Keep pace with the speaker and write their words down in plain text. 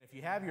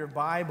you have your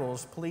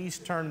Bibles, please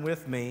turn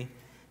with me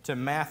to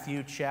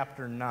Matthew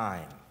chapter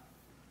 9.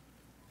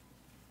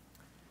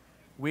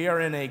 We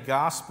are in a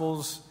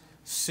Gospels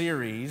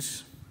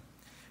series.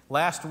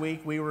 Last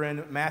week we were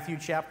in Matthew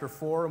chapter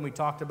 4 and we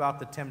talked about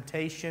the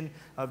temptation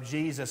of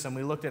Jesus, and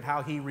we looked at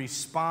how he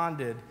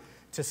responded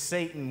to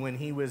Satan when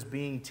he was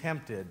being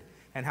tempted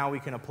and how we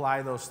can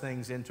apply those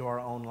things into our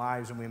own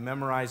lives. And we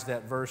memorized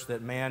that verse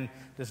that man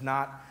does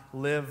not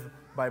live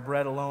by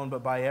bread alone,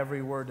 but by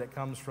every word that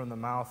comes from the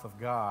mouth of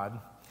God.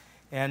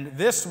 And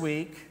this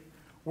week,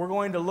 we're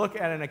going to look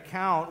at an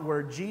account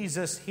where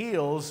Jesus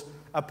heals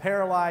a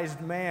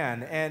paralyzed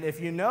man. And if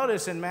you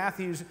notice in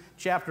Matthew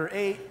chapter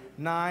 8,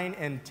 9,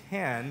 and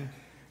 10,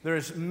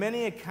 there's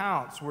many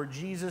accounts where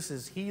Jesus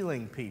is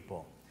healing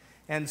people.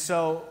 And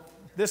so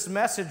this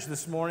message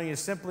this morning is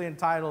simply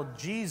entitled,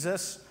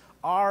 Jesus,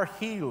 Our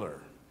Healer.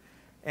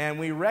 And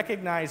we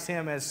recognize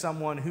him as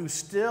someone who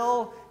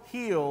still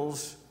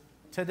heals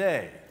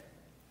today.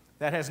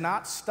 That has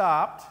not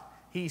stopped.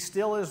 He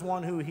still is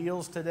one who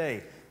heals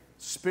today.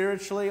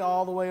 Spiritually,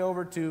 all the way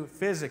over to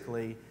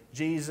physically,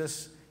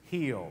 Jesus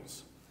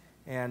heals.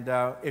 And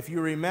if you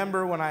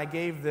remember when I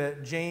gave the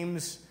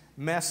James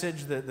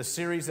message, the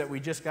series that we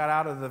just got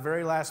out of, the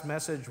very last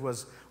message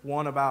was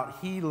one about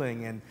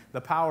healing and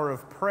the power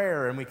of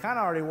prayer. And we kind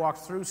of already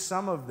walked through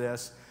some of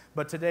this,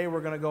 but today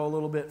we're going to go a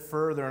little bit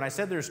further. And I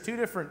said there's two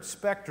different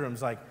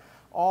spectrums, like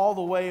all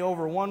the way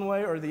over one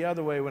way or the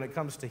other way when it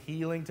comes to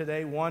healing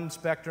today. One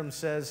spectrum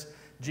says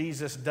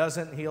Jesus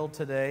doesn't heal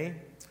today.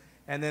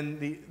 And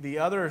then the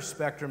other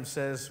spectrum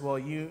says, well,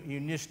 you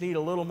just need a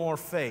little more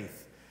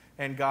faith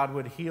and God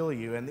would heal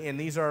you. And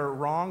these are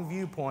wrong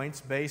viewpoints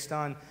based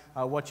on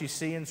what you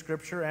see in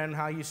Scripture and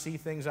how you see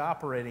things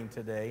operating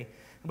today.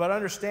 But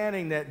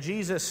understanding that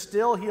Jesus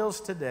still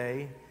heals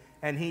today,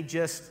 and he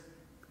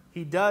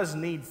does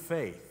need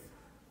faith.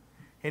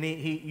 And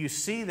you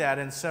see that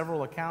in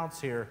several accounts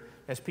here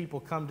as people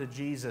come to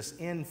Jesus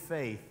in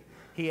faith.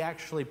 He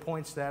actually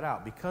points that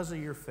out, because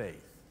of your faith.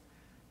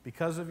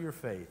 Because of your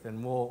faith.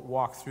 And we'll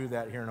walk through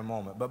that here in a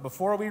moment. But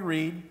before we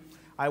read,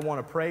 I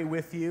want to pray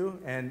with you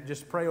and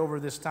just pray over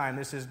this time.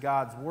 This is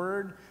God's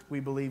Word. We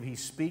believe he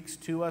speaks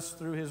to us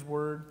through his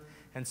Word.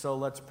 And so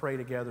let's pray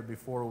together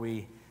before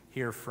we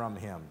hear from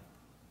him.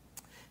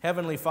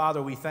 Heavenly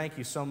Father, we thank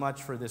you so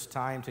much for this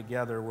time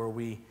together where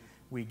we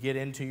get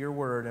into your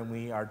word and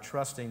we are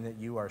trusting that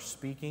you are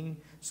speaking,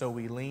 so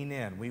we lean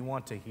in. We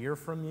want to hear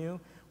from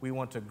you. We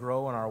want to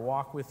grow in our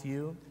walk with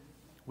you.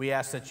 We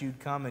ask that you'd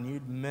come and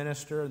you'd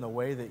minister in the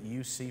way that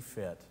you see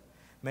fit.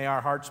 May our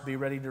hearts be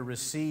ready to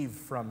receive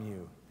from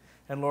you.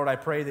 And Lord, I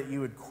pray that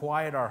you would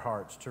quiet our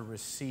hearts to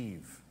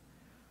receive.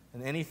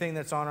 And anything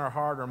that's on our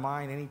heart or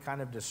mind, any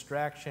kind of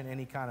distraction,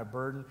 any kind of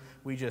burden,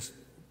 we just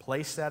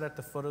place that at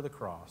the foot of the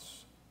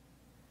cross.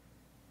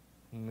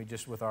 And we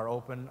just, with our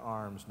open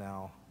arms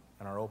now,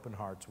 and our open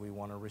hearts, we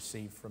want to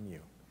receive from you.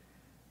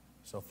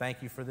 So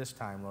thank you for this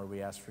time, Lord.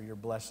 We ask for your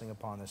blessing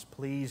upon this.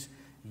 Please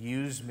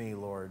use me,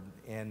 Lord,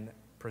 in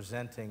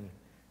presenting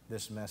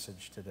this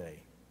message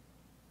today.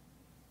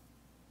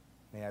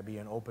 May I be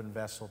an open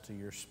vessel to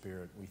your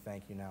Spirit. We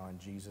thank you now in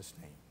Jesus'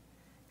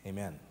 name.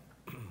 Amen.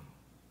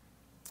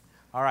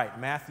 All right,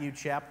 Matthew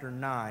chapter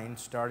 9,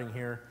 starting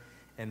here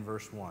in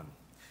verse 1.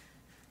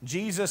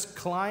 Jesus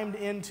climbed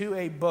into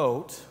a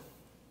boat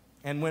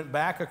and went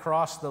back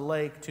across the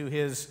lake to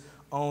his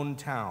own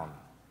town.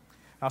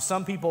 Now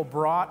some people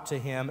brought to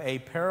him a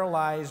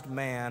paralyzed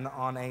man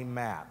on a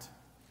mat.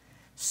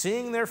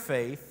 Seeing their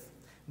faith,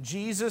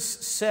 Jesus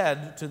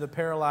said to the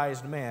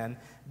paralyzed man,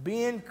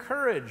 "Be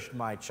encouraged,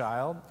 my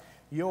child,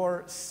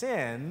 your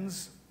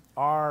sins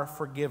are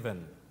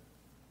forgiven."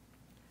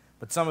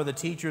 But some of the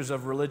teachers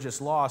of religious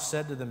law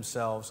said to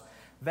themselves,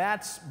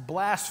 "That's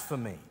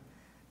blasphemy.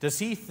 Does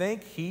he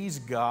think he's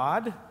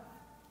God?"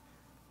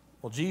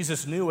 Well,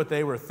 Jesus knew what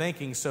they were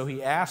thinking, so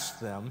he asked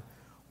them,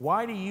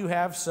 "Why do you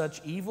have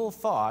such evil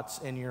thoughts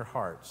in your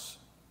hearts?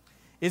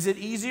 Is it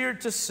easier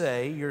to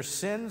say, 'Your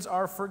sins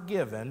are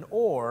forgiven,'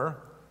 or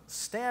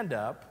 'Stand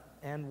up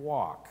and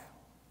walk'?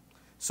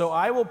 So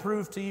I will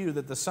prove to you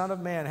that the Son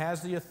of Man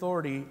has the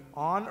authority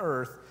on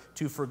earth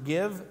to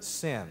forgive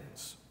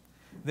sins."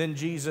 Then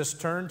Jesus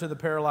turned to the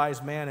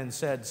paralyzed man and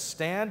said,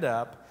 "Stand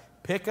up,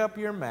 pick up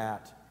your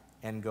mat,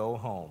 and go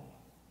home."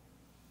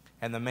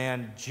 And the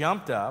man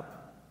jumped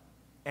up,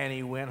 and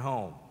he went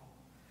home.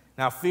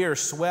 Now fear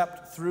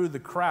swept through the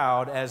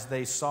crowd as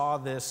they saw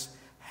this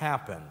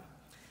happen,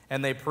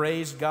 and they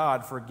praised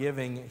God for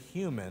giving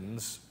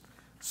humans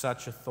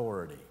such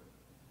authority.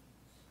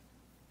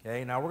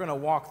 Okay, now we're going to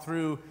walk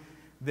through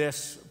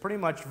this pretty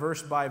much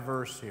verse by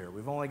verse here.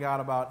 We've only got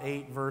about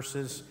 8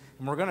 verses,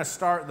 and we're going to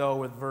start, though,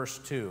 with verse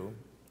 2.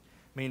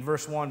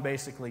 Verse 1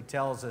 basically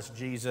tells us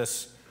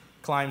Jesus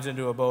climbs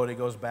into a boat, he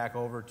goes back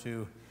over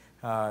to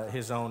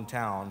his own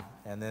town,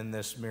 and then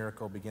this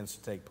miracle begins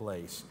to take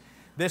place.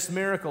 This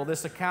miracle,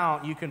 this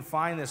account, you can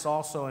find this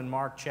also in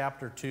Mark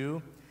chapter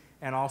 2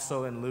 and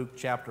also in Luke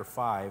chapter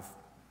 5.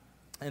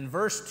 In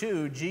verse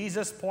 2,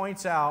 Jesus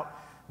points out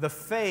the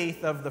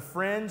faith of the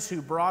friends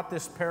who brought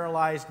this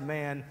paralyzed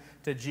man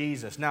to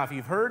Jesus. Now, if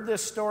you've heard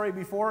this story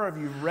before, or if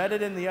you've read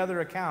it in the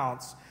other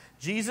accounts,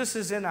 Jesus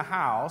is in a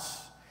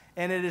house,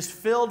 and it is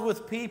filled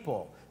with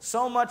people,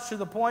 so much to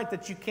the point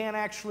that you can't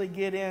actually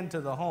get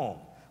into the home.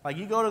 Like,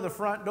 you go to the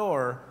front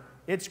door,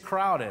 it's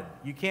crowded.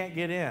 You can't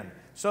get in.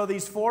 So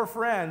these four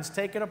friends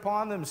take it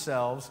upon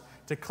themselves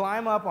to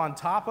climb up on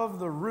top of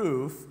the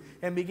roof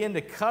and begin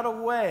to cut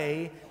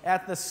away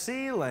at the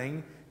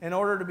ceiling in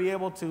order to be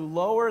able to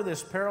lower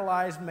this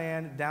paralyzed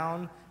man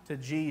down to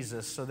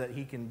Jesus so that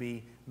he can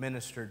be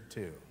ministered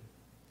to.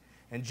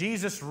 And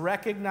Jesus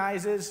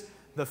recognizes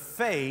the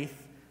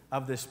faith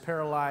of this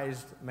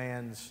paralyzed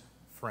man's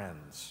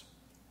friends.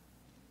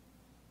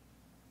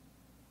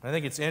 I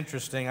think it's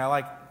interesting. I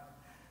like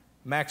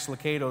Max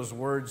Lucado's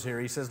words here.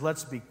 He says,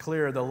 let's be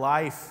clear, the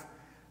life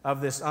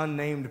of this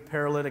unnamed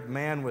paralytic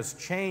man was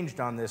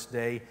changed on this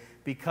day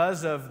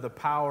because of the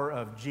power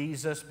of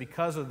Jesus,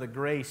 because of the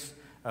grace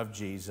of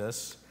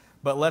Jesus.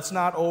 But let's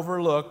not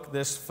overlook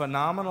this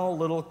phenomenal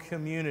little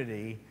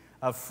community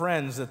of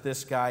friends that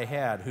this guy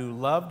had who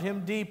loved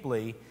him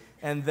deeply,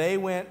 and they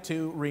went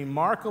to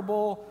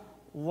remarkable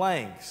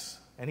lengths.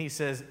 And he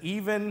says,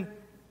 even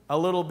a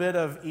little bit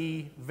of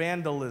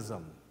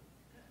vandalism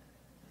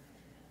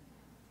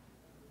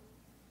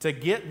to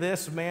get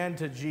this man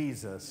to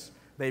Jesus.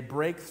 They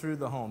break through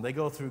the home. They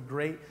go through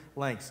great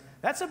lengths.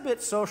 That's a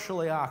bit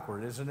socially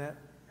awkward, isn't it?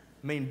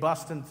 I mean,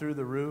 busting through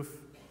the roof.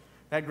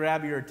 That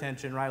grab your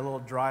attention, right? A little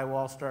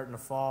drywall starting to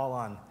fall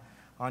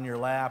on your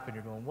lap, and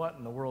you're going, what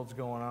in the world's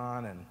going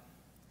on?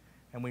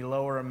 And we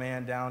lower a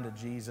man down to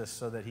Jesus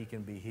so that he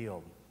can be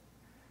healed.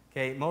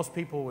 Okay, most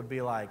people would be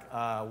like,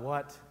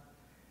 what?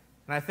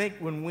 And I think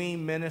when we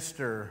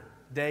minister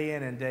day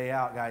in and day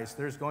out, guys,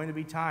 there's going to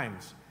be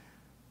times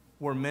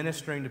where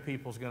ministering to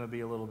people is going to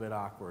be a little bit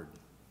awkward.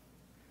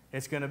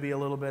 It's going to be a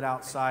little bit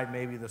outside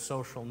maybe the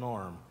social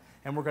norm.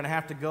 And we're going to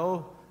have to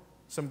go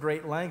some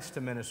great lengths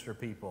to minister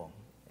people.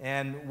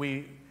 And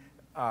we,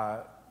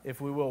 if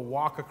we will,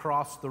 walk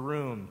across the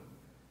room.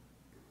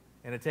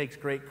 And it takes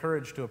great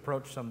courage to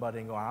approach somebody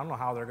and go, I don't know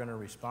how they're going to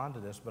respond to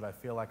this, but I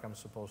feel like I'm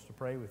supposed to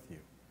pray with you.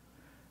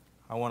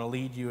 I want to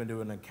lead you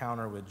into an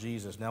encounter with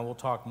Jesus. Now, we'll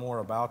talk more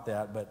about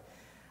that, but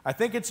I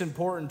think it's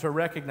important to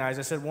recognize,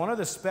 I said one of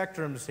the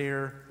spectrums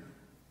here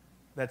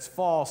that's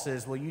false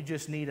is, well, you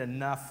just need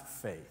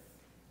enough faith,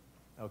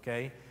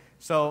 okay?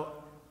 So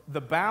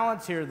the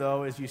balance here,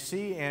 though, is you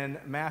see in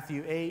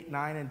Matthew 8,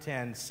 9, and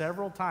 10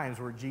 several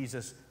times where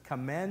Jesus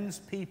commends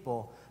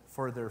people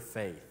for their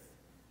faith,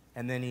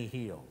 and then he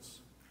heals.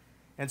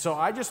 And so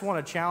I just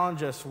want to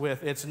challenge us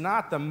with, it's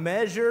not the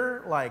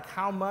measure, like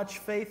how much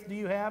faith do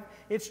you have,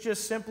 it's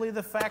just simply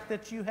the fact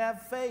that you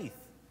have faith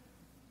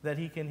that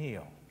he can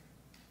heal.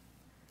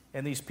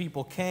 And these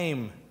people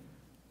came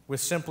with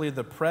simply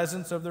the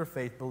presence of their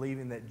faith,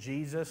 believing that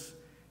Jesus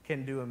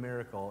can do a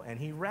miracle, and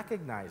he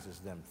recognizes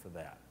them for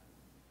that.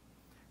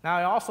 Now,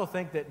 I also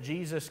think that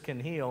Jesus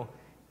can heal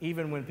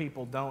even when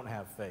people don't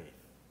have faith.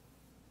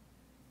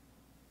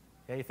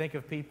 Okay, think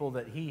of people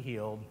that he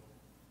healed,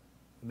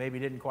 maybe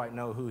didn't quite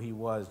know who he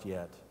was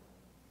yet.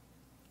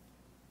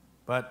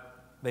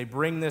 But they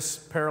bring this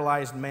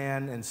paralyzed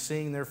man, and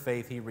seeing their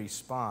faith, he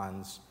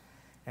responds.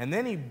 And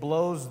then he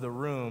blows the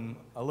room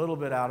a little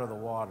bit out of the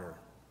water.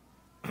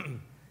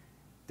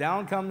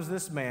 Down comes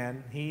this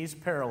man, he's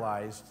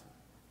paralyzed,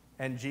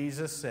 and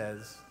Jesus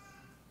says,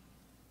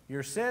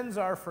 your sins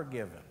are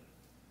forgiven.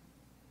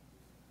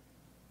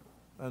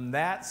 And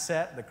that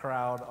set the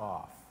crowd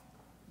off,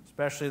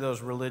 especially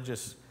those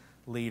religious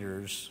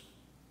leaders.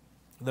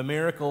 The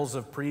miracles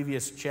of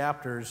previous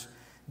chapters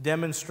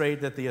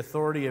demonstrate that the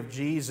authority of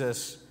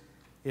Jesus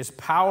is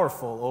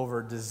powerful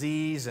over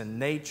disease and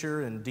nature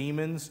and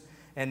demons,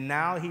 and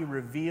now he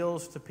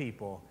reveals to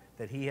people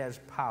that he has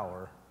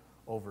power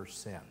over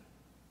sin.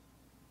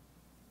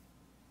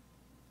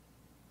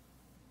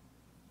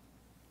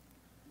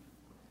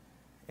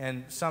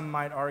 And some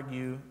might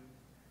argue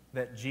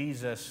that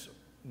Jesus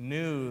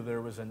knew there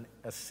was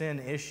a sin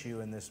issue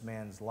in this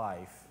man's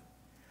life.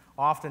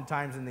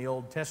 Oftentimes in the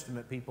Old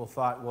Testament, people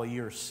thought, well,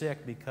 you're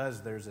sick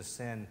because there's a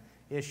sin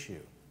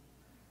issue.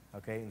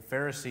 Okay, and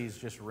Pharisees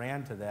just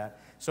ran to that.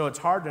 So it's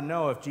hard to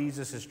know if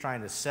Jesus is trying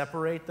to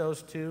separate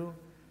those two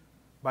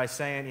by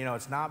saying,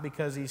 it's not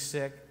because he's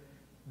sick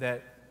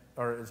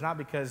or it's not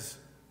because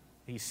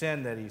he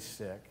sinned that he's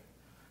sick.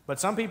 But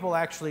some people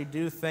actually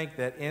do think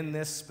that in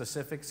this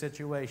specific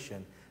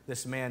situation,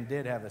 this man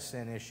did have a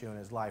sin issue in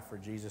his life for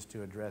Jesus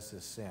to address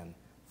his sin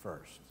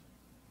first.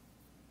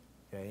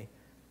 Okay?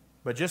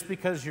 But just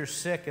because you're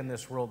sick in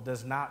this world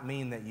does not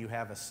mean that you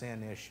have a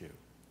sin issue.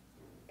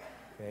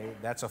 Okay?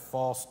 That's a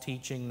false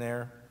teaching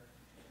there.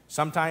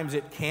 Sometimes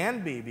it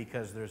can be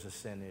because there's a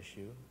sin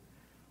issue,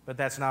 but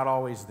that's not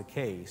always the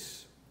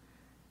case.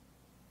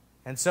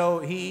 And so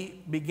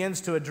he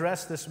begins to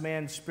address this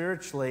man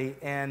spiritually,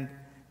 and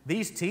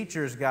these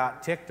teachers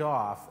got ticked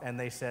off, and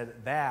they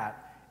said,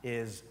 that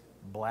is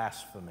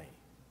blasphemy.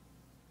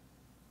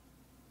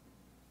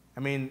 I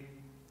mean,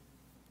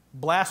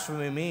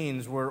 blasphemy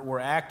means we're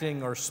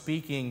acting or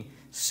speaking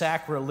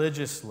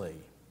sacrilegiously.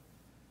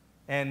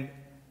 And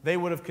they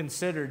would have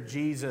considered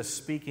Jesus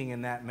speaking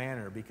in that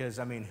manner because,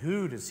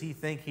 who does he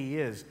think he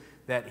is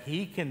that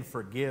he can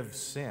forgive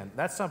sin?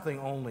 That's something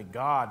only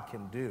God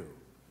can do.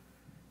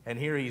 And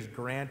here he's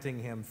granting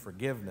him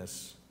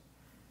forgiveness.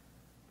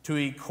 To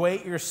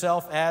equate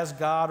yourself as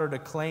God or to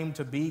claim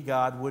to be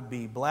God would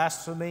be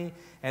blasphemy,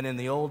 and in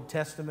the Old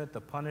Testament, the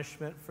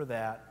punishment for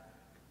that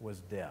was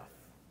death.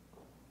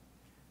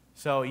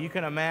 So you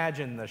can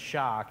imagine the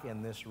shock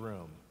in this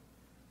room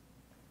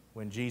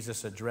when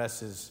Jesus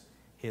addresses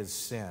his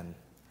sin.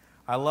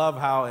 I love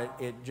how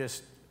it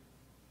just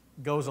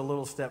goes a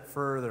little step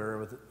further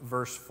with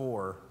verse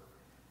 4.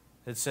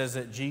 It says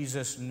that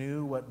Jesus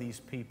knew what these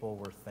people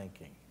were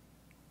thinking.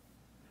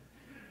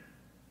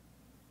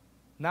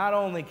 Not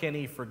only can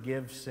he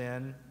forgive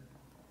sin,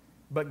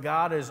 but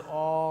God is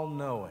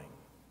all-knowing,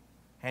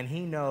 and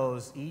he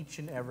knows each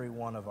and every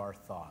one of our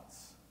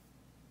thoughts.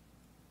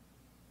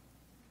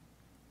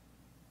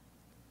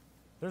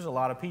 There's a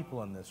lot of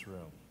people in this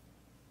room.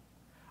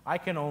 I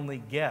can only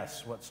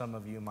guess what some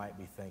of you might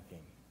be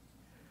thinking.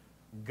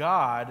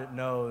 God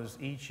knows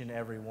each and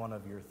every one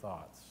of your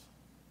thoughts.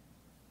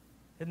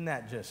 Isn't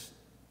that just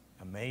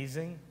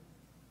amazing?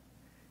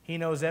 He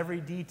knows every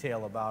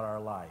detail about our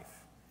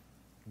life,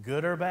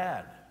 good or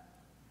bad.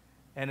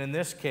 And in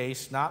this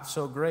case, not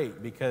so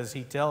great, because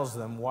he tells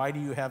them, why do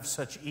you have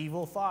such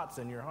evil thoughts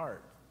in your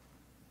heart?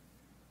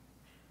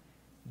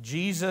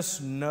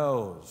 Jesus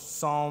knows.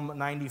 Psalm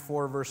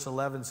 94 verse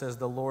 11 says,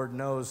 the Lord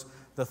knows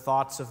the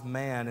thoughts of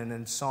man. And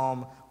in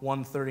Psalm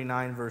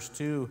 139 verse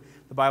 2,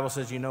 the Bible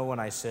says, you know when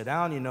I sit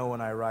down, you know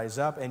when I rise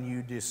up, and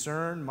you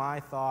discern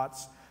my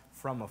thoughts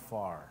from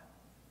afar.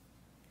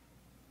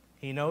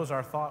 He knows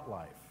our thought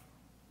life.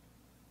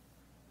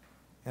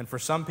 And for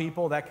some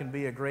people, that can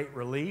be a great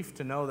relief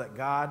to know that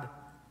God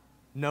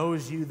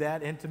knows you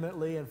that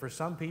intimately. And for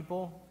some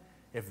people,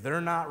 if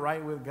they're not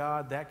right with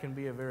God, that can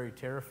be a very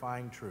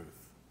terrifying truth.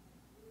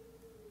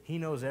 He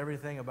knows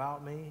everything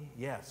about me?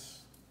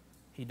 Yes,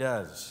 he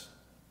does.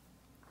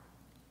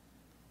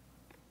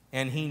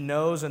 And he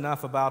knows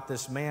enough about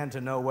this man to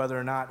know whether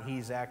or not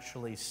he's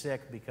actually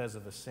sick because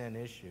of a sin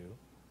issue.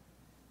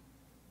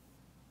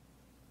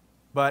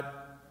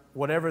 But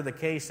whatever the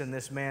case in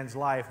this man's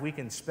life, we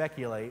can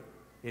speculate.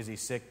 Is he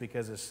sick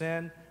because of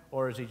sin,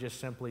 or is he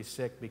just simply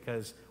sick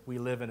because we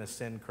live in a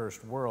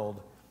sin-cursed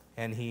world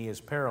and he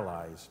is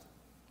paralyzed?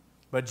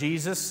 But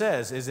Jesus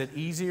says, is it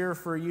easier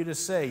for you to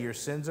say your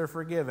sins are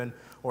forgiven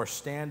or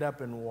stand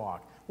up and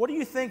walk? What do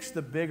you think's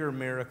the bigger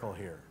miracle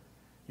here?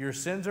 Your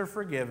sins are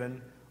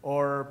forgiven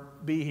or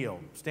be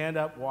healed? Stand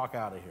up, walk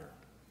out of here.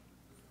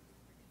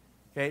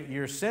 Okay,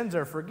 your sins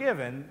are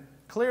forgiven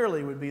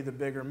clearly would be the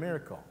bigger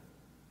miracle.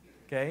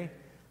 Okay?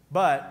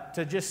 But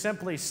to just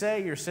simply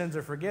say your sins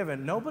are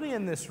forgiven, nobody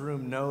in this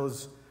room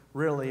knows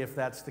really if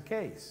that's the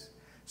case.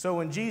 So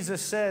when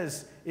Jesus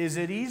says, is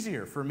it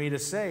easier for me to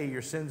say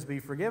your sins be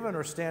forgiven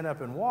or stand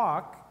up and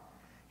walk,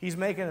 he's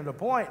making it a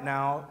point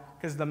now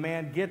because the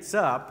man gets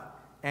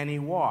up and he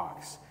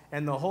walks.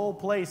 And the whole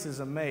place is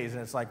amazed.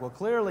 And it's like, well,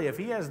 clearly if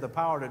he has the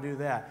power to do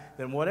that,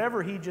 then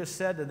whatever he just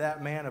said to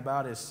that man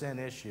about his sin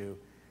issue,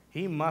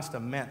 he must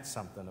have meant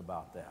something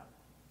about that.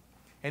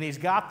 And he's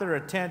got their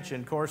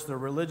attention. Of course, the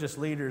religious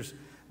leaders,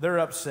 they're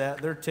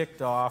upset, they're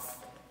ticked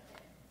off.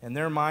 In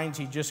their minds,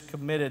 he just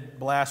committed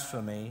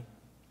blasphemy.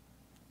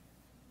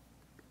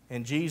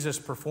 And Jesus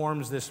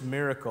performs this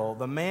miracle.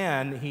 The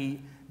man, he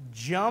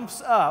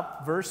jumps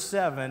up, verse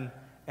 7,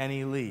 and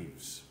he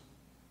leaves.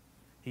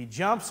 He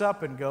jumps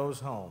up and goes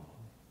home.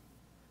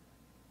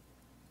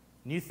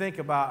 And you think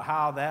about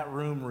how that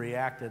room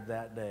reacted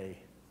that day.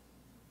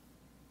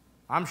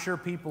 I'm sure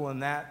people in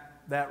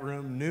that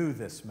room knew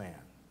this man.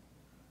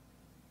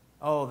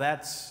 Oh,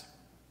 that's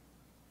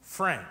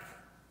Frank.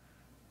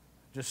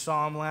 Just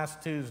saw him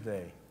last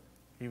Tuesday.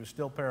 He was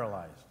still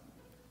paralyzed.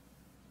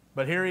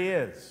 But here he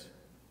is,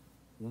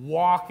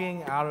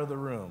 walking out of the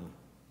room.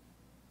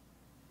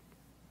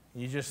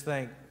 You just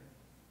think,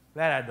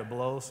 that had to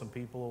blow some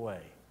people away.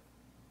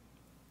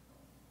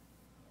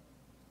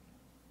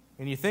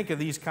 And you think of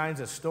these kinds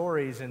of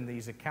stories and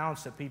these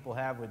accounts that people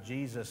have with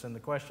Jesus, and the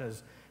question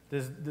is,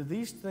 do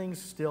these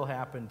things still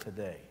happen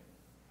today?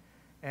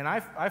 And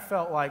I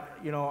felt like,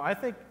 I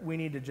think we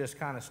need to just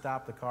kind of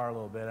stop the car a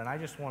little bit, and I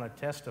just want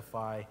to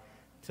testify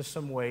to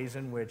some ways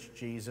in which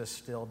Jesus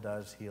still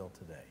does heal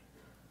today.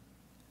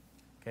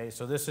 Okay,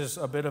 so this is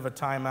a bit of a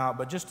timeout,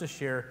 but just to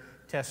share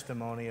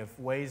testimony of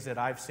ways that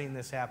I've seen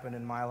this happen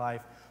in my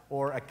life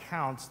or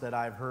accounts that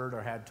I've heard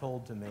or had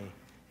told to me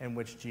in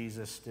which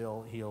Jesus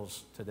still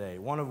heals today.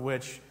 One of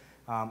which,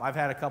 I've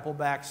had a couple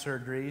back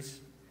surgeries,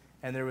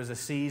 and there was a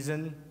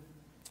season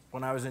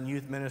when I was in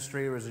youth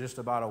ministry. It was just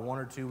about a 1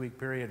 or 2 week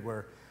period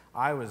where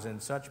I was in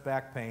such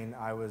back pain.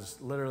 I was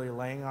literally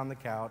laying on the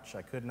couch.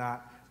 I could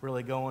not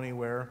really go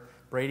anywhere.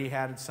 Brady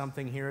had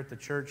something here at the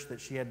church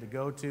that she had to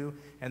go to,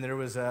 and there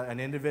was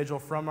an individual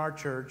from our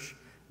church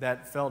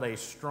that felt a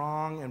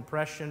strong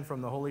impression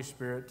from the Holy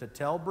Spirit to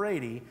tell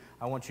Brady,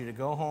 I want you to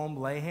go home,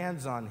 lay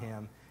hands on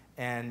him,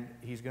 and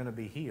he's going to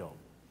be healed.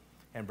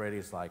 And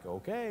Brady's like,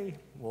 okay,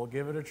 we'll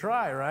give it a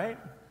try, right?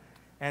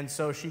 And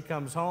so she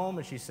comes home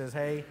and she says,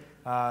 hey,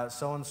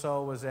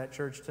 so-and-so was at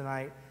church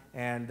tonight,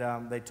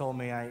 and they told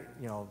me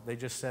they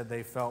just said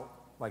they felt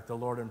like the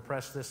Lord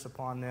impressed this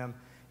upon them,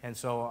 and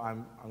so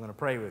I'm going to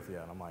pray with you.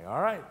 And I'm like,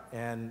 all right.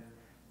 And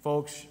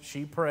folks,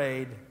 she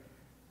prayed,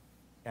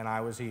 and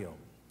I was healed.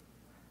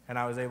 And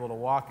I was able to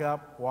walk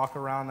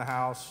around the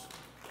house.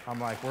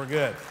 I'm like, we're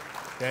good.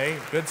 Okay,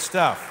 good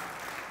stuff.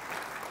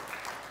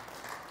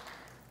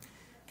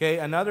 Okay,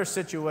 another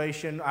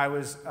situation, I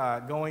was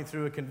going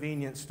through a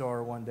convenience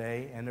store one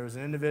day, and there was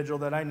an individual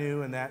that I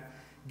knew in that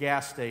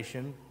gas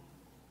station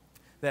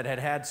that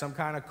had some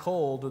kind of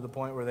cold to the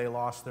point where they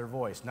lost their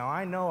voice. Now,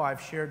 I know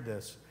I've shared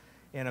this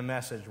in a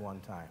message one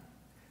time,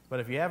 but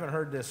if you haven't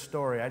heard this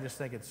story, I just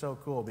think it's so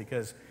cool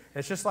because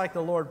it's just like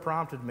the Lord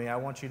prompted me. I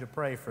want you to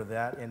pray for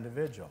that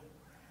individual.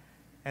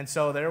 And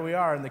so there we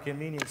are in the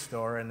convenience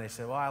store, and they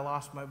said, well, I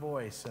lost my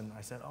voice. And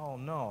I said, oh,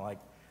 no.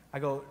 I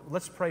go,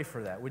 let's pray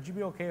for that. Would you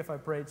be okay if I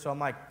prayed? So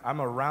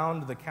I'm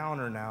around the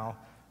counter now,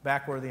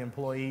 back where the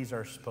employees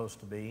are supposed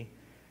to be.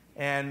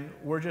 And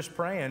we're just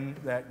praying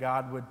that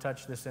God would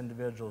touch this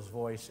individual's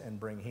voice and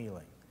bring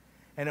healing.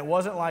 And it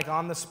wasn't like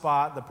on the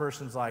spot, the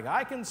person's like,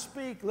 I can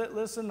speak,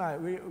 listen,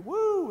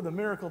 the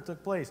miracle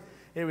took place.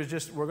 It was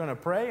just, we're going to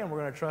pray and we're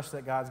going to trust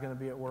that God's going to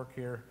be at work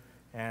here.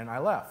 And I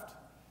left.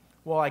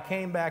 Well, I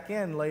came back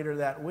in later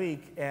that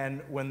week,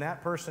 and when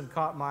that person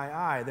caught my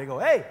eye, they go,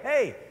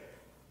 hey,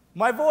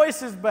 my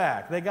voice is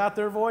back. They got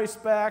their voice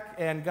back,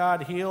 and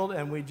God healed,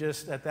 and we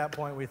just, at that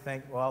point, we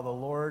think, well, the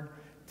Lord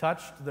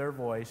touched their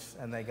voice,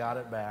 and they got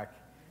it back,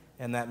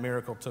 and that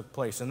miracle took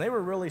place. And they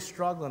were really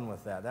struggling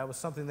with that. That was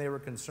something they were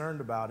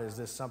concerned about. Is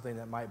this something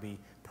that might be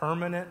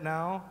permanent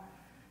now?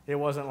 It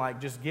wasn't like,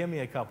 just give me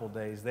a couple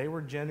days. They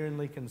were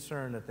genuinely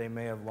concerned that they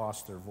may have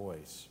lost their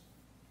voice.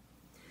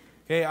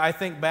 Okay, I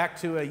think back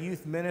to a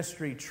youth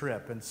ministry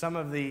trip, and some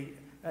of the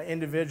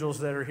individuals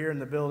that are here in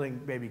the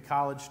building, maybe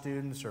college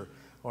students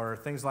or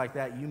things like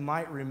that, you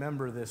might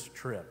remember this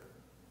trip.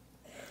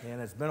 And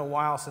it's been a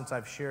while since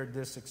I've shared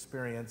this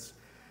experience,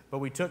 but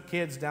we took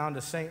kids down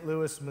to St.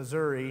 Louis,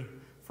 Missouri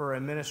for a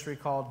ministry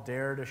called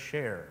Dare to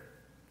Share,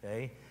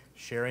 okay?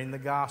 Sharing the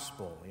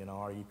gospel.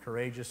 Are you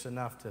courageous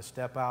enough to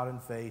step out in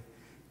faith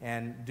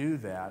and do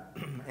that?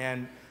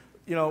 And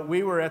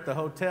we were at the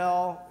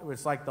hotel. It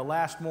was like the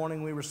last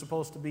morning we were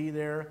supposed to be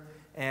there,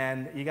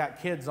 and you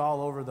got kids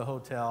all over the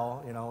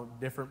hotel,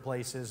 different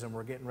places, and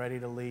we're getting ready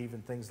to leave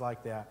and things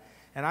like that.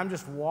 And I'm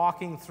just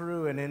walking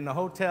through, and in the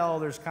hotel,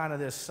 there's kind of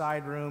this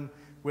side room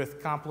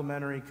with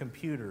complimentary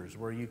computers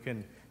where you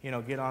can,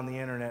 get on the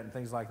internet and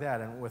things like that.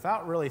 And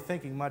without really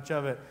thinking much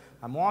of it,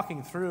 I'm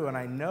walking through, and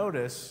I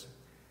notice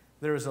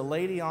there's a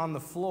lady on the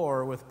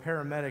floor with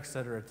paramedics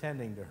that are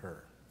attending to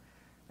her.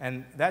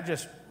 And that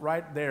just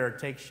right there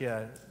takes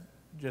you,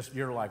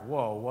 you're like,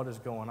 whoa, what is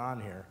going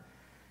on here?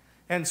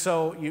 And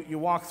so you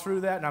walk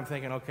through that, and I'm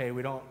thinking, okay,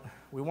 we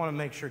want to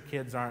make sure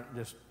kids aren't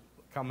just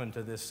coming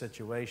to this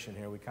situation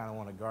here. We kind of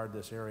want to guard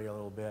this area a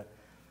little bit.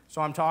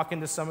 So I'm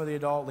talking to some of the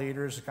adult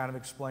leaders, kind of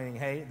explaining,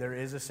 hey, there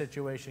is a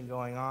situation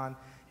going on.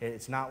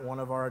 It's not one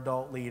of our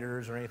adult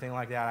leaders or anything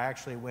like that. I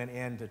actually went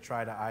in to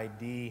try to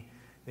ID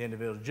the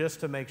individual just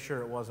to make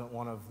sure it wasn't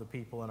one of the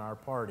people in our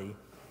party.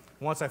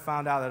 Once I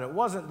found out that it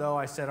wasn't, though,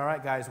 I said, all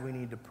right, guys, we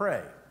need to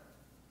pray.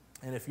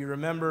 And if you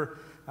remember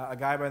a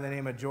guy by the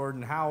name of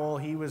Jordan Howell,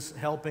 he was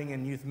helping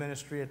in youth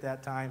ministry at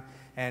that time,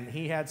 and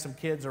he had some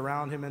kids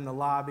around him in the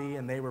lobby,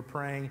 and they were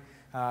praying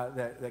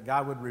that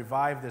God would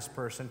revive this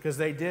person, because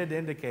they did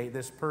indicate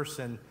this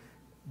person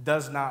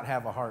does not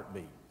have a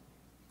heartbeat.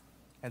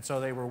 And so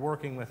they were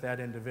working with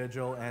that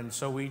individual, and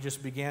so we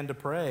just began to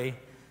pray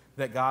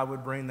that God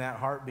would bring that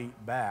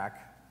heartbeat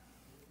back.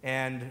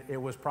 And it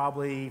was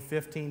probably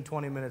 15,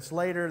 20 minutes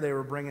later, they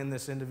were bringing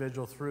this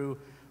individual through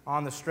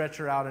on the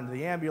stretcher out into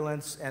the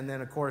ambulance. And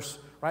then, of course,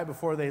 right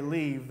before they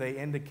leave, they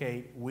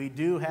indicate, we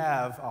do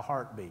have a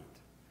heartbeat.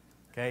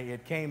 Okay,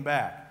 it came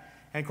back.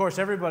 And, of course,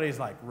 everybody's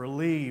like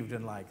relieved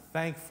and like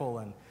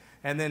thankful.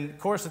 And then, of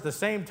course, at the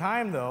same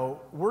time,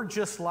 though, we're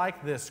just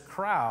like this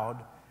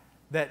crowd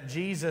that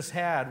Jesus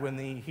had when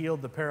he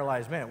healed the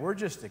paralyzed man. We're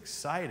just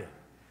excited.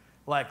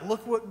 Like,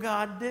 look what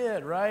God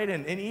did, right?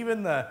 And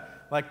even the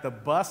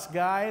bus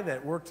guy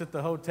that works at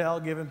the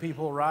hotel giving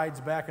people rides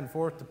back and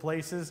forth to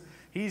places,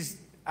 he's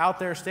out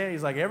there standing.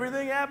 He's like,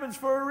 everything happens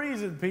for a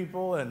reason,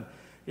 people. And,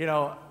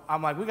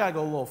 I'm like, we got to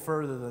go a little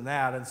further than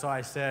that. And so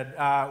I said,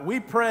 we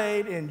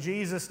prayed in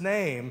Jesus'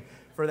 name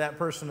for that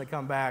person to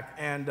come back,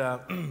 and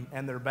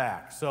they're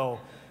back.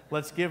 So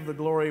let's give the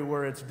glory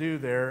where it's due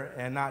there,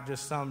 and not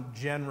just some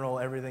general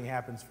everything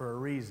happens for a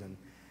reason.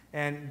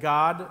 And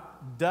God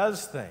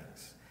does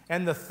things.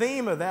 And the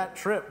theme of that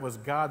trip was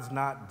God's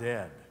not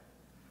dead.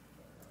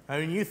 I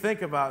mean, you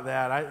think about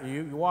that.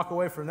 You walk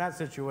away from that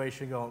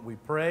situation going, we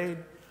prayed,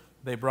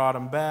 they brought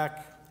him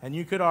back, and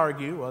you could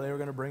argue, well, they were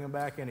going to bring him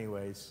back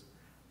anyways.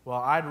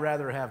 Well, I'd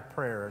rather have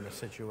prayer in a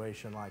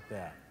situation like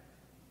that.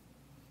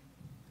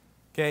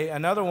 Okay,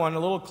 another one a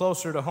little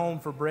closer to home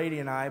for Brady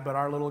and I, but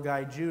our little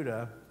guy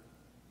Judah,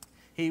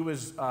 He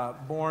was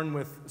born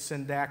with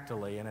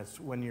syndactyly, and it's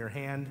when your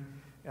hand,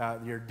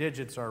 your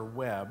digits are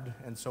webbed,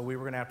 and so we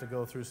were going to have to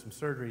go through some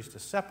surgeries to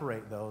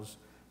separate those,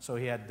 so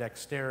he had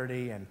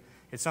dexterity, and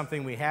it's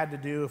something we had to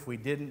do. If we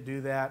didn't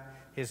do that,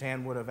 his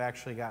hand would have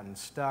actually gotten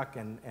stuck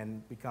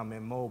and become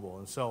immobile.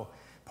 And so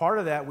part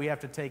of that, we have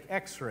to take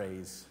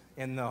x-rays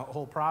in the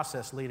whole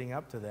process leading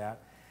up to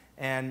that.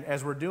 And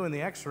as we're doing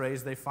the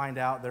x-rays, they find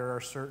out there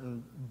are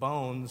certain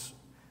bones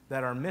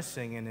that are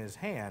missing in his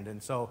hand.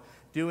 And so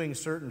doing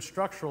certain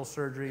structural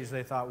surgeries,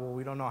 they thought, well,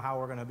 we don't know how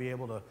we're going to be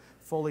able to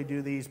fully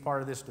do these.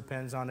 Part of this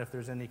depends on if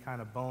there's any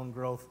kind of bone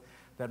growth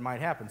that might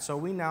happen. So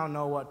we now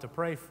know what to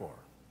pray for,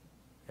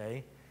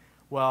 okay?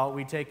 Well,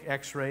 we take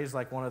x-rays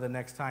like one of the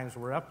next times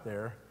we're up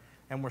there,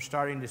 and we're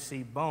starting to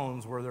see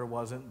bones where there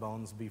wasn't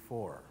bones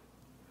before.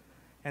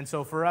 And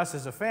so for us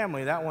as a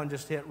family, that one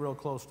just hit real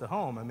close to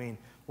home. I mean,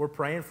 we're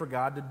praying for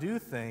God to do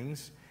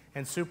things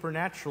and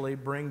supernaturally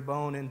bring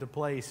bone into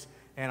place.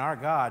 And our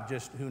God,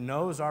 just who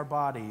knows our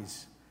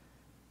bodies,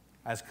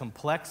 as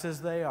complex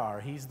as they are,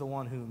 He's the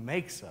one who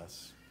makes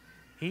us.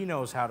 He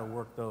knows how to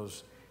work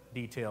those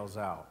details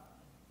out.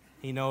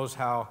 He knows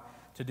how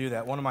to do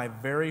that. One of my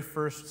very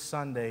first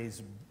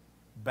Sundays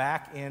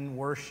back in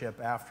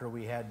worship after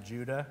we had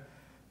Judah,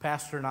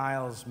 Pastor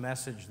Niles'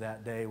 message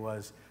that day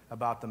was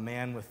about the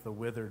man with the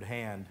withered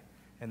hand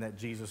and that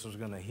Jesus was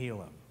going to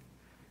heal him.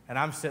 And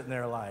I'm sitting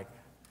there like,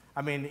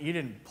 I mean, you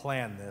didn't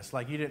plan this.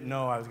 Like, you didn't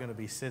know I was going to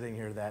be sitting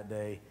here that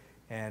day.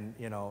 And,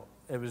 you know,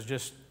 it was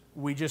just,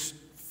 we just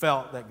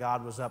felt that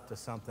God was up to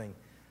something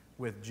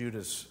with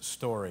Judah's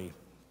story.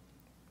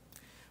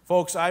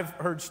 Folks, I've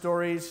heard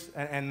stories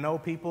and know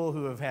people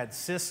who have had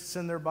cysts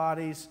in their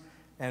bodies,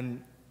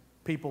 and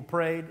people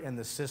prayed and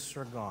the cysts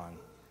are gone.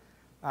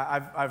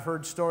 I've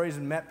heard stories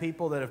and met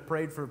people that have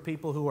prayed for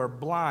people who are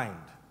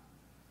blind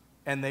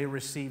and they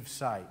receive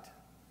sight.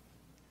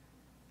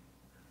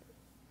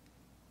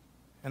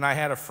 And I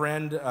had a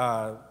friend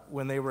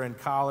when they were in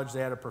college,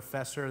 they had a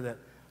professor that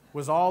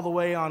was all the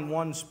way on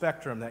one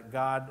spectrum that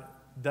God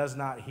does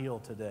not heal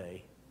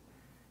today.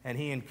 And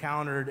he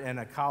encountered in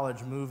a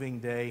college moving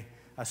day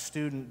a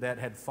student that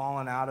had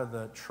fallen out of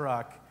the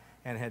truck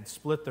and had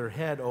split their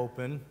head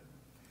open,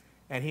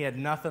 and he had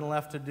nothing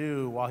left to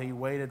do while he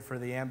waited for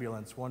the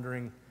ambulance,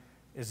 wondering,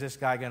 is this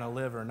guy going to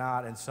live or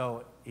not? And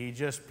so he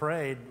just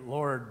prayed,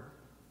 Lord,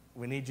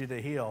 we need you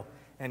to heal.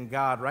 And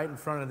God, right in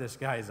front of this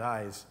guy's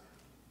eyes,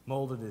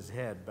 molded his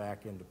head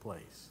back into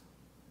place.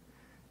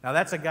 Now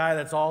that's a guy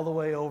that's all the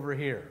way over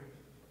here,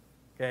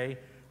 okay?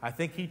 I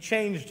think he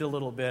changed a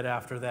little bit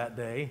after that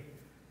day,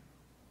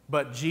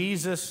 but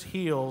Jesus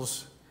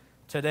heals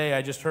today.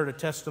 I just heard a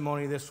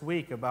testimony this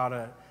week about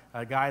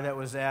a guy that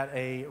was at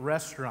a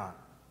restaurant,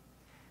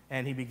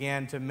 and he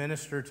began to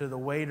minister to the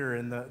waiter,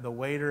 and the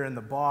waiter and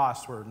the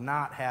boss were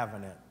not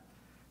having it.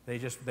 They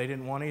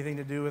didn't want anything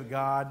to do with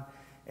God.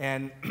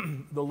 And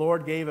the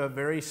Lord gave a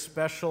very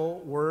special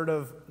word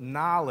of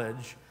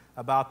knowledge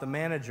about the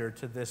manager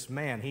to this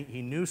man.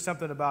 He knew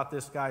something about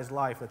this guy's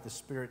life that the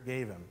Spirit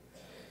gave him.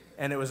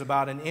 And it was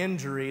about an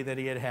injury that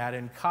he had had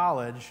in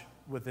college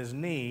with his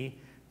knee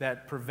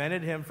that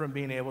prevented him from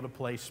being able to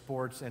play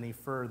sports any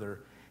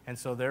further. And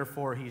so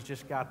therefore, he's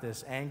just got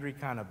this angry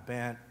kind of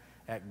bent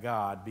at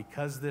God.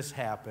 Because this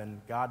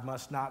happened, God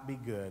must not be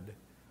good,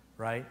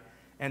 right?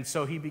 And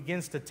so he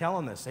begins to tell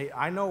him this. Hey,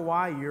 I know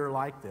why you're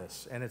like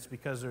this, and it's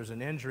because there's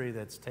an injury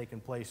that's taken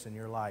place in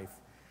your life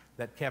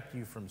that kept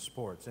you from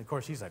sports. And of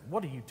course, he's like,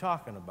 what are you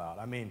talking about?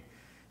 I mean,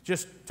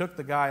 just took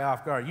the guy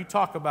off guard. You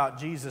talk about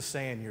Jesus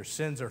saying your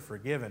sins are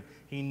forgiven.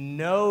 He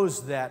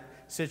knows that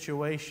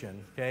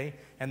situation, okay?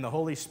 And the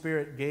Holy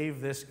Spirit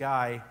gave this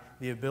guy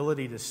the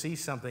ability to see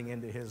something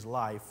into his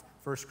life.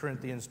 1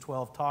 Corinthians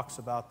 12 talks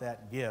about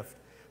that gift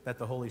that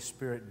the Holy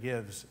Spirit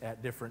gives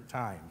at different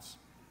times.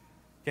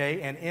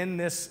 Okay, and in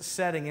this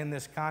setting, in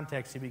this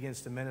context, he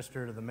begins to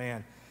minister to the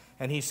man.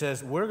 And he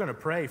says, we're going to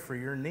pray for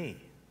your knee.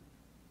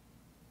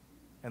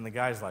 And the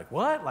guy's like,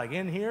 what? Like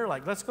in here?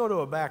 Like, let's go to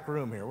a back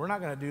room here. We're not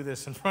going to do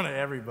this in front of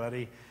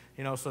everybody.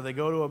 You know, so they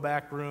go to a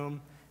back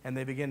room, and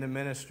they begin to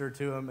minister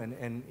to him.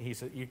 And he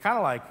said, you're kind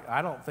of like,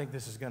 I don't think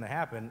this is going to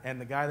happen. And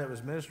the guy that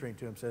was ministering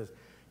to him says,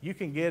 you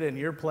can get in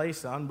your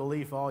place of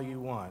unbelief all you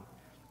want.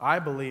 I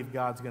believe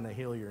God's going to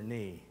heal your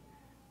knee.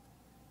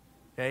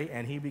 Okay,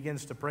 and he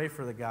begins to pray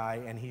for the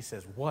guy, and he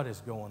says, what is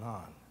going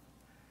on?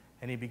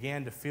 And he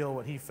began to feel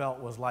what he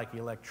felt was like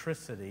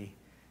electricity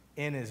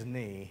in his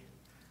knee,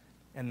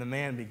 and the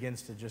man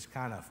begins to just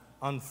kind of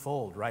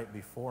unfold right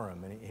before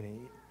him.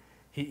 And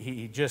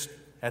he just,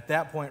 at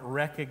that point,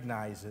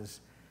 recognizes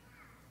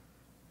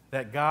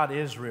that God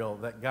is real,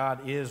 that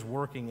God is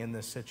working in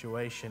this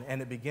situation.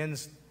 And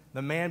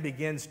the man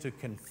begins to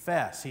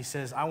confess. He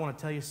says, I want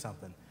to tell you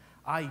something.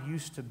 I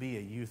used to be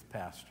a youth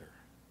pastor.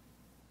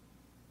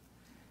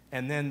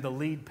 And then the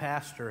lead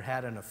pastor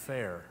had an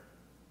affair.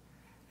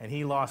 And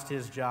he lost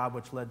his job,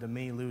 which led to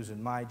me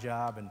losing my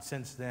job. And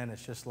since then,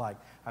 it's just like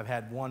I've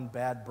had one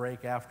bad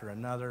break after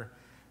another,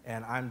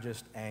 and I'm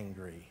just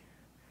angry.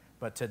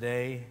 But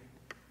today,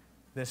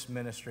 this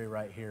ministry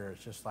right here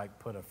is just like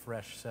put a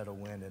fresh set of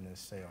wind in his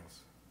sails.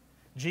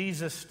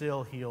 Jesus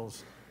still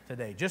heals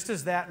today. Just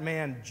as that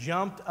man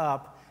jumped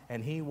up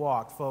and he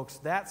walked, folks,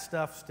 that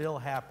stuff still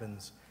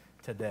happens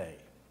today.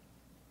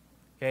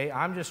 Okay,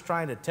 I'm just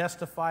trying to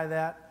testify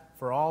that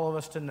for all of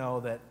us to know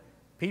that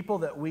people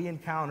that we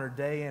encounter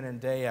day in and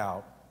day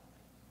out,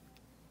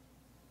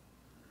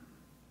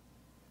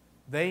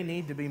 they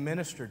need to be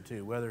ministered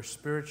to, whether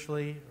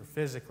spiritually or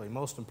physically,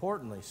 most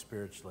importantly,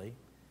 spiritually.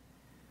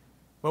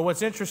 But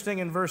what's interesting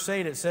in verse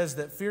 8, it says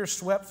that fear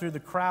swept through the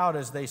crowd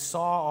as they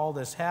saw all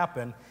this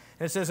happen.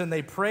 And it says, and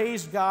they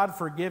praised God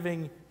for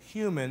giving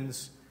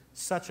humans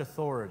such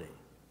authority.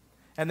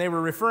 And they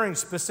were referring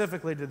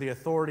specifically to the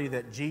authority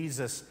that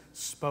Jesus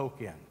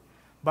spoke in.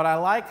 But I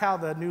like how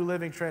the New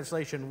Living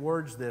Translation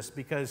words this,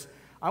 because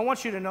I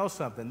want you to know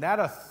something. That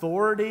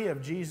authority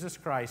of Jesus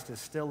Christ is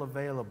still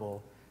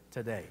available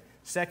today.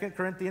 2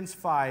 Corinthians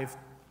 5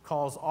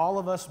 calls all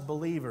of us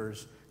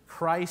believers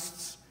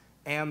Christ's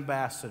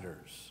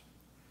ambassadors.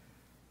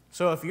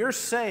 So if you're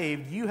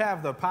saved, you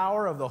have the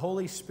power of the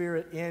Holy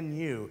Spirit in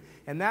you.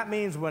 And that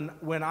means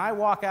when I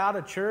walk out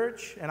of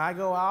church and I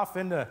go off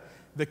into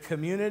the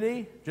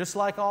community, just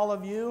like all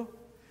of you,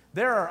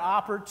 there are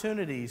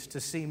opportunities to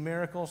see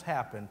miracles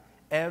happen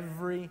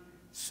every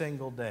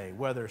single day,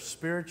 whether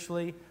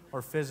spiritually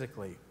or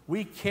physically.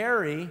 We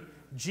carry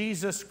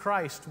Jesus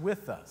Christ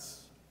with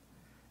us,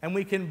 and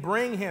we can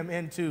bring him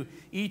into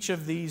each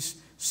of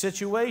these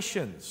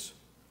situations.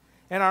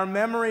 And our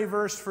memory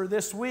verse for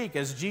this week,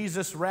 as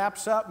Jesus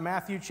wraps up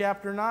Matthew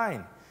chapter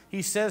 9,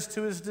 he says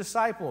to his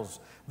disciples,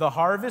 the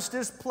harvest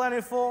is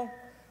plentiful,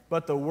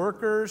 but the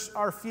workers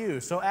are few.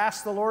 So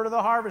ask the Lord of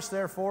the harvest,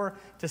 therefore,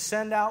 to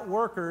send out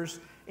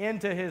workers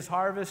into his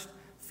harvest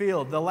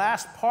field. The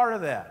last part of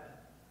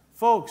that,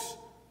 folks,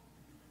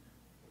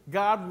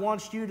 God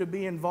wants you to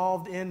be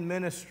involved in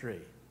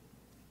ministry.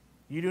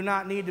 You do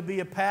not need to be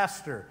a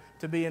pastor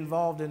to be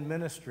involved in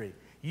ministry.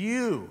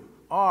 You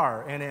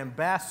are an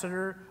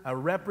ambassador, a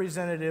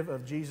representative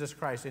of Jesus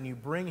Christ, and you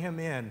bring him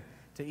in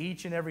to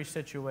each and every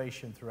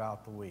situation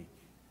throughout the week.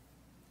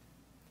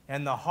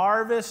 And the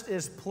harvest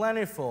is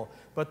plentiful,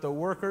 but the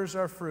workers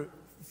are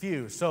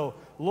few. So,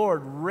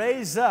 Lord,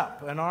 raise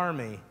up an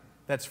army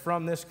that's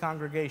from this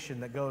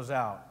congregation that goes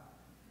out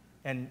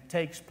and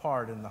takes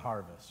part in the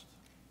harvest.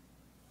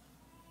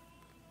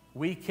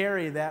 We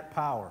carry that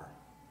power.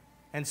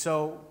 And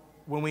so,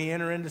 when we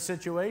enter into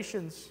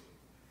situations,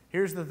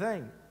 here's the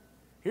thing.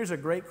 Here's a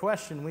great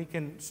question we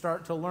can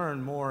start to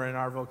learn more in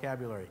our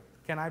vocabulary.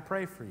 Can I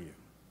pray for you?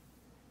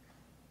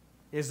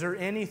 Is there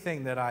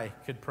anything that I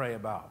could pray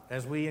about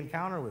as we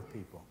encounter with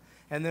people?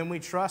 And then we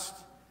trust,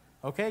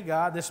 okay,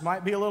 God, this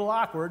might be a little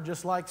awkward,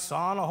 just like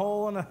sawing a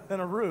hole in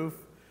a roof,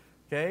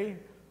 okay?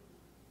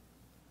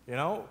 You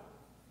know,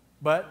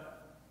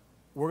 but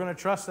we're going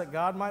to trust that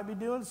God might be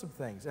doing some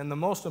things. And the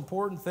most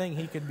important thing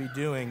he could be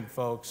doing,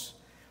 folks,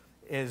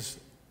 is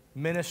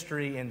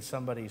ministry in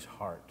somebody's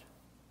heart.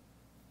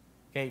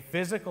 Okay,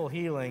 physical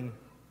healing,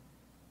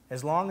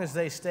 as long as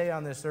they stay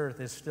on this earth,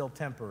 is still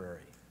temporary.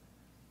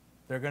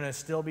 They're going to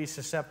still be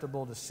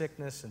susceptible to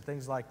sickness and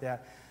things like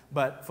that.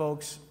 But,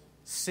 folks,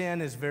 sin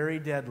is very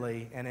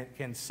deadly, and it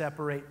can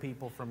separate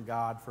people from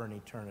God for an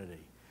eternity.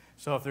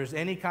 So if there's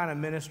any kind of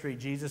ministry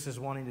Jesus is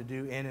wanting to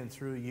do in and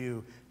through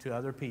you to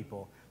other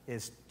people,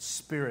 is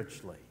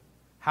spiritually.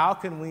 How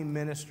can we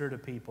minister to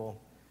people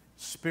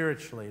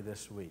spiritually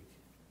this week?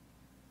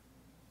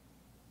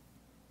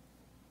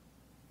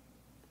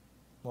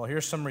 Well,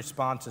 here's some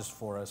responses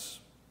for us.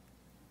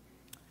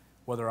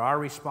 Whether our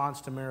response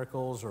to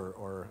miracles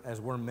or as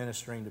we're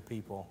ministering to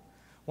people.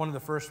 One of the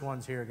first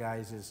ones here,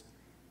 guys,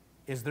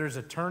 is there's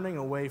a turning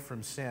away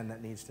from sin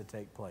that needs to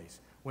take place.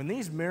 When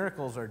these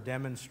miracles are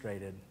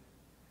demonstrated,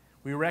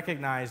 we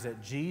recognize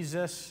that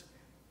Jesus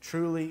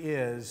truly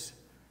is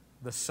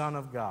the Son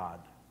of God.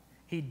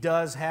 He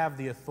does have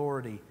the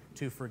authority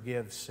to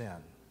forgive sin.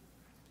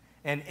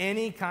 And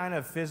any kind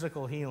of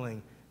physical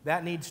healing,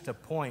 that needs to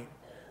point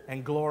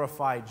and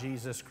glorify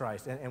Jesus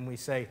Christ. And we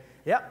say,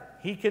 yep,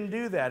 he can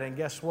do that. And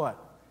guess what?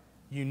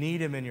 You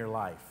need him in your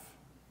life.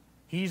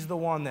 He's the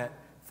one that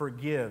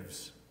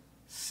forgives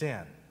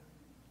sin.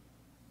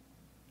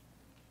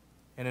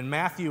 And in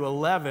Matthew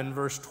 11,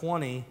 verse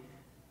 20,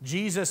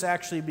 Jesus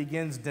actually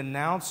begins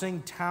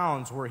denouncing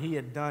towns where he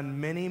had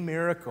done many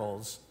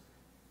miracles.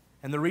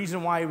 And the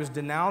reason why he was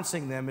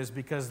denouncing them is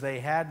because they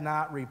had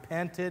not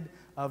repented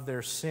of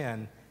their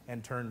sin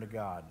and turned to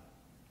God.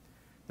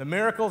 The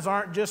miracles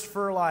aren't just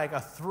for like a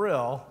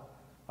thrill.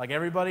 Like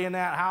everybody in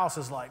that house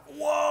is like,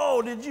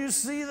 whoa, did you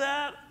see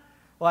that?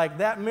 Like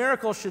that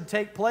miracle should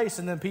take place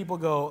and then people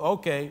go,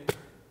 okay,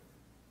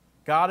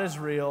 God is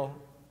real.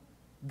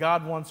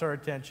 God wants our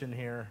attention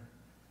here.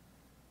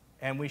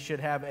 And we should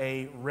have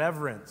a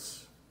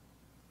reverence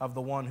of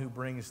the one who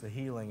brings the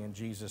healing in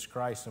Jesus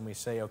Christ. And we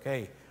say,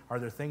 okay, are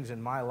there things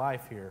in my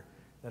life here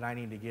that I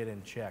need to get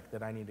in check,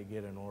 that I need to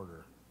get in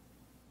order?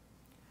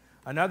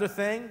 Another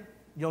thing,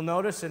 you'll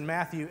notice in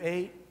Matthew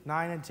 8,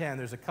 9, and 10,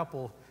 there's a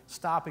couple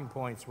stopping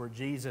points where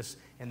Jesus,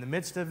 in the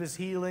midst of his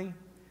healing,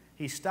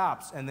 he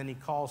stops and then he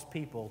calls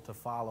people to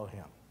follow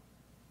him.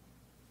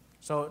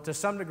 So to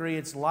some degree,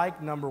 it's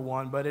like number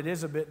one, but it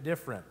is a bit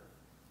different.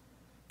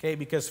 Okay,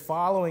 because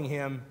following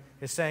him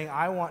is saying,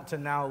 I want to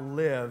now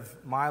live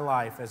my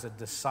life as a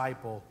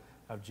disciple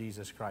of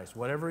Jesus Christ.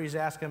 Whatever he's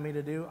asking me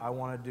to do, I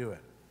want to do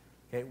it.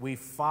 Okay, we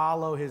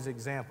follow his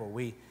example.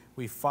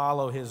 We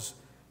follow his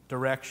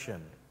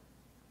direction.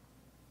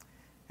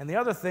 And the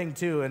other thing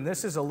too, and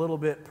this is a little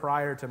bit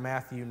prior to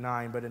Matthew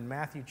 9, but in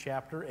Matthew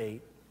chapter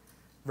 8,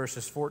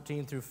 verses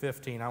 14 through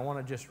 15, I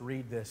want to just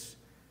read this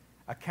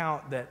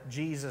account that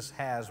Jesus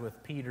has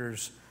with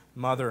Peter's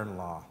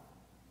mother-in-law.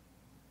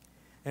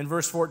 In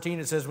verse 14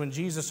 it says, when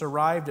Jesus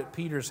arrived at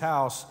Peter's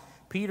house,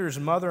 Peter's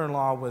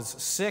mother-in-law was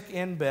sick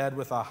in bed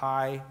with a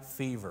high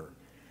fever.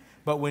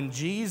 But when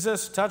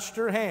Jesus touched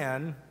her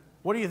hand,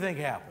 what do you think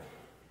happened?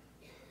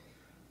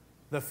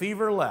 The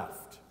fever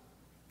left.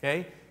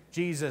 Okay?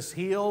 Jesus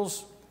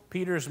heals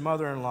Peter's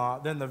mother-in-law.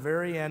 Then the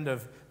very end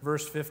of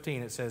verse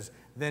 15 it says,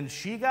 then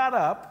she got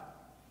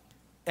up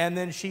and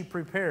then she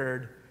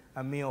prepared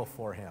a meal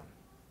for him.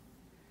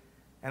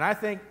 And I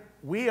think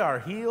we are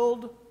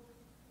healed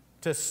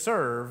to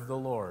serve the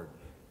Lord.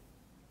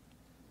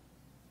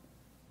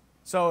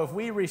 So if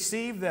we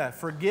receive the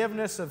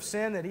forgiveness of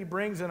sin that he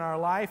brings in our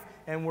life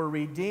and we're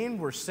redeemed,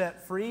 we're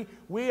set free,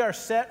 we are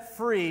set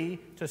free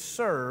to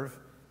serve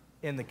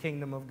in the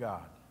kingdom of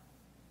God.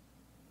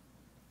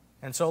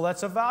 And so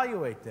let's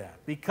evaluate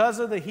that. Because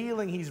of the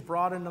healing he's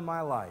brought into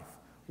my life,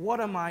 what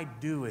am I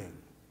doing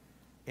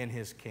in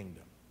his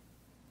kingdom?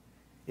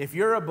 If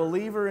you're a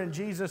believer in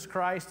Jesus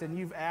Christ and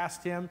you've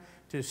asked him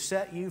to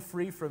set you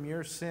free from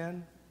your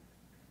sin,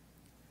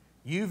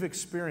 you've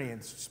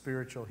experienced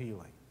spiritual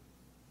healing.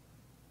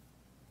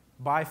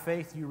 By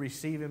faith, you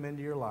receive him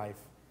into your life,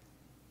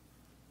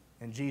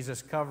 and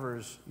Jesus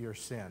covers your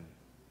sin.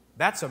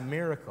 That's a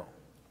miracle.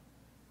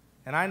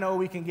 And I know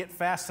we can get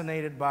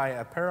fascinated by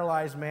a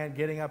paralyzed man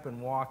getting up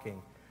and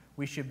walking.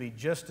 We should be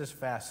just as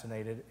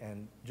fascinated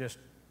and just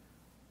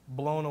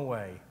blown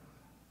away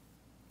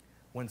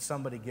when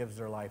somebody gives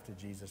their life to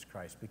Jesus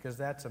Christ, because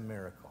that's a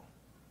miracle.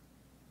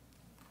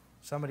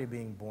 Somebody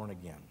being born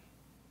again.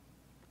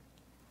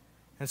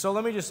 And so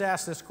let me just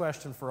ask this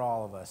question for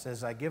all of us.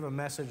 As I give a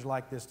message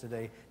like this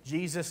today,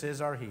 Jesus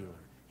is our healer.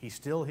 He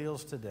still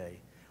heals today.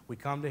 We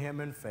come to him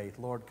in faith.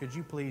 Lord, could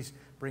you please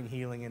bring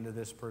healing into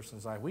this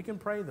person's life? We can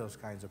pray those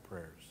kinds of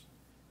prayers.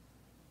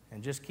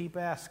 And just keep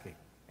asking.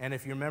 And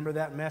if you remember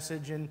that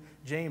message in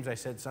James, I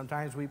said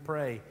sometimes we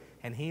pray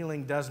and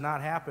healing does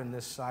not happen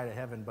this side of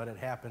heaven, but it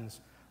happens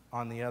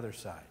on the other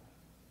side.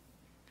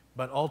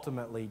 But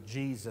ultimately,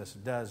 Jesus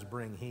does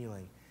bring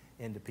healing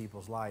into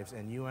people's lives.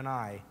 And you and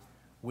I,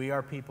 we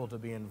are people to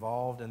be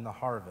involved in the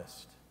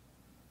harvest.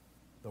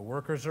 The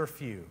workers are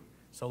few,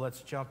 so let's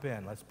jump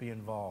in. Let's be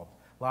involved.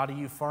 A lot of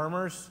you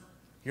farmers,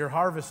 you're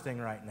harvesting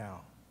right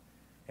now.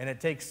 And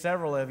it takes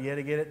several of you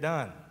to get it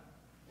done.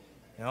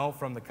 You know,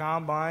 from the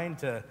combine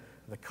to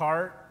the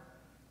cart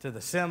to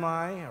the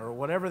semi or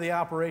whatever the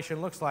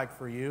operation looks like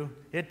for you,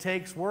 it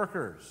takes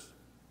workers.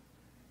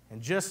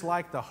 And just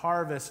like the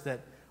harvest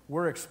that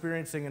we're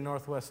experiencing in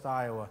Northwest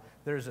Iowa,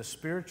 there's a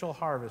spiritual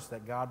harvest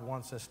that God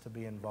wants us to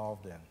be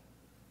involved in.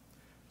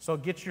 So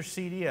get your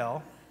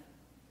CDL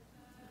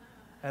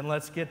and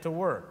let's get to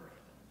work,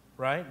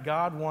 right?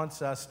 God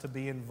wants us to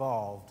be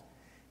involved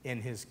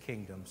in his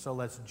kingdom. So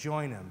let's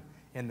join him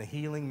in the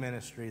healing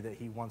ministry that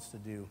he wants to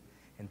do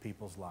in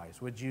people's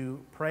lives. Would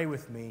you pray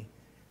with me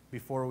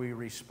before we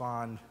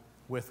respond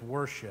with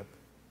worship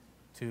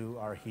to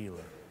our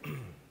healer?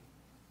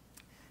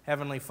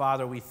 Heavenly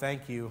Father, we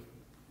thank you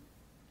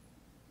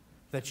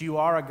that you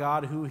are a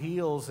God who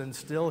heals and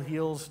still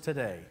heals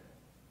today.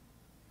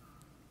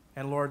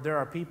 And Lord, there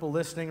are people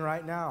listening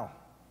right now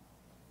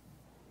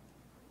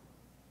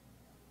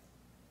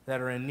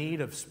that are in need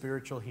of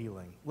spiritual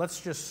healing.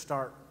 Let's just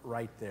start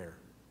right there.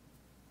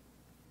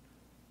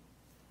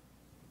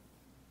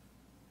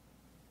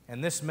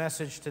 And this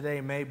message today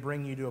may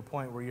bring you to a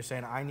point where you're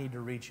saying, I need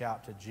to reach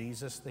out to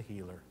Jesus the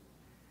healer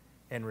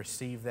and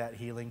receive that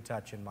healing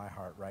touch in my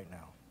heart right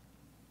now.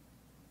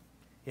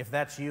 If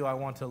that's you, I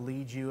want to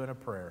lead you in a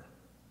prayer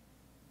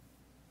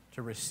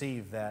to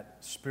receive that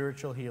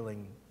spiritual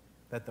healing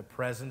that the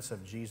presence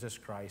of Jesus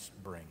Christ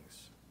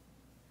brings.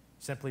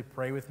 Simply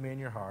pray with me in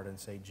your heart and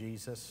say,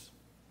 Jesus,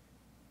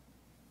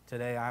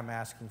 today I'm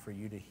asking for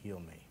you to heal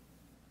me.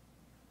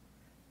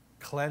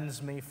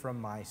 Cleanse me from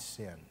my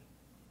sin.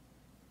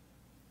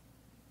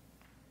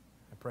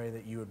 I pray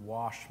that you would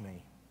wash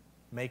me,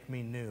 make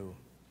me new.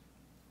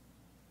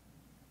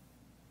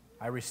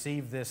 I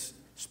receive this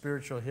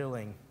spiritual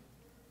healing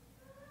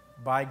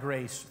by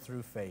grace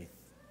through faith.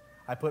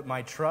 I put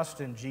my trust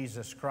in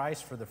Jesus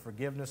Christ for the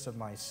forgiveness of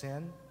my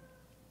sin.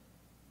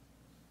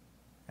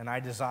 And I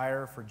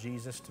desire for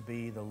Jesus to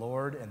be the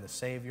Lord and the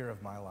Savior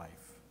of my life.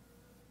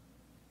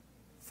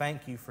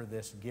 Thank you for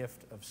this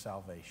gift of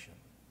salvation.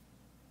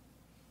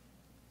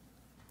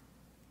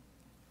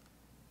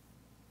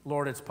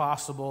 Lord, it's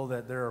possible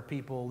that there are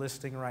people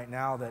listening right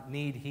now that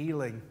need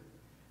healing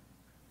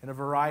in a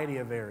variety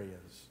of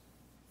areas.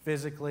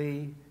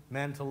 Physically,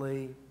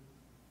 mentally,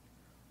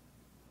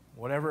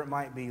 Whatever it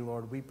might be,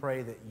 Lord, we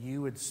pray that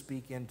you would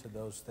speak into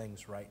those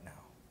things right now.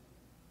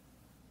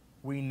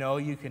 We know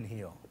you can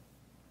heal.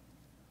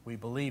 We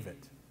believe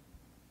it.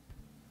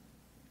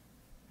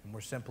 And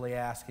we're simply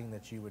asking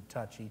that you would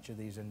touch each of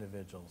these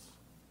individuals.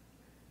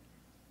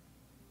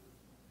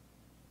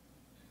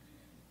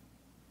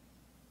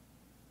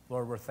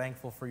 Lord, we're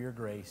thankful for your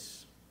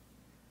grace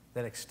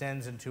that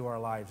extends into our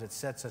lives. It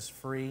sets us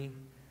free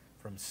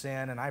from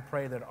sin. And I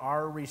pray that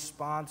our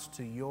response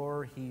to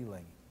your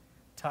healing,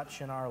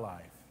 touch in our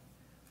life,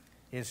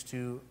 is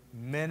to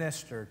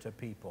minister to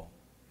people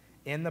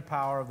in the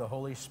power of the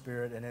Holy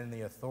Spirit and in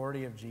the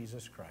authority of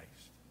Jesus Christ.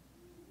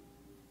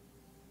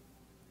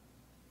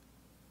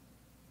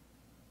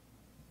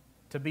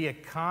 To be a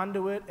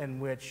conduit in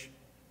which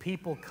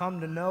people come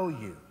to know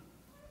you.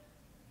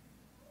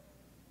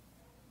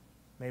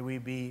 May we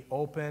be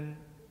open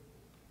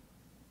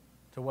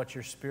to what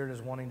your Spirit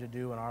is wanting to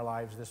do in our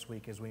lives this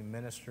week as we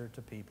minister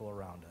to people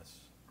around us.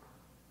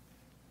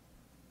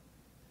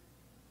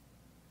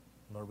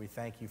 Lord, we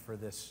thank you for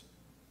this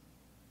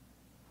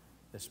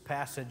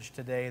passage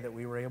today that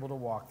we were able to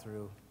walk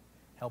through.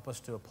 Help us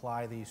to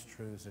apply these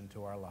truths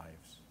into our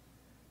lives.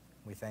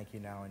 We thank you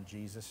now in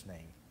Jesus'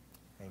 name.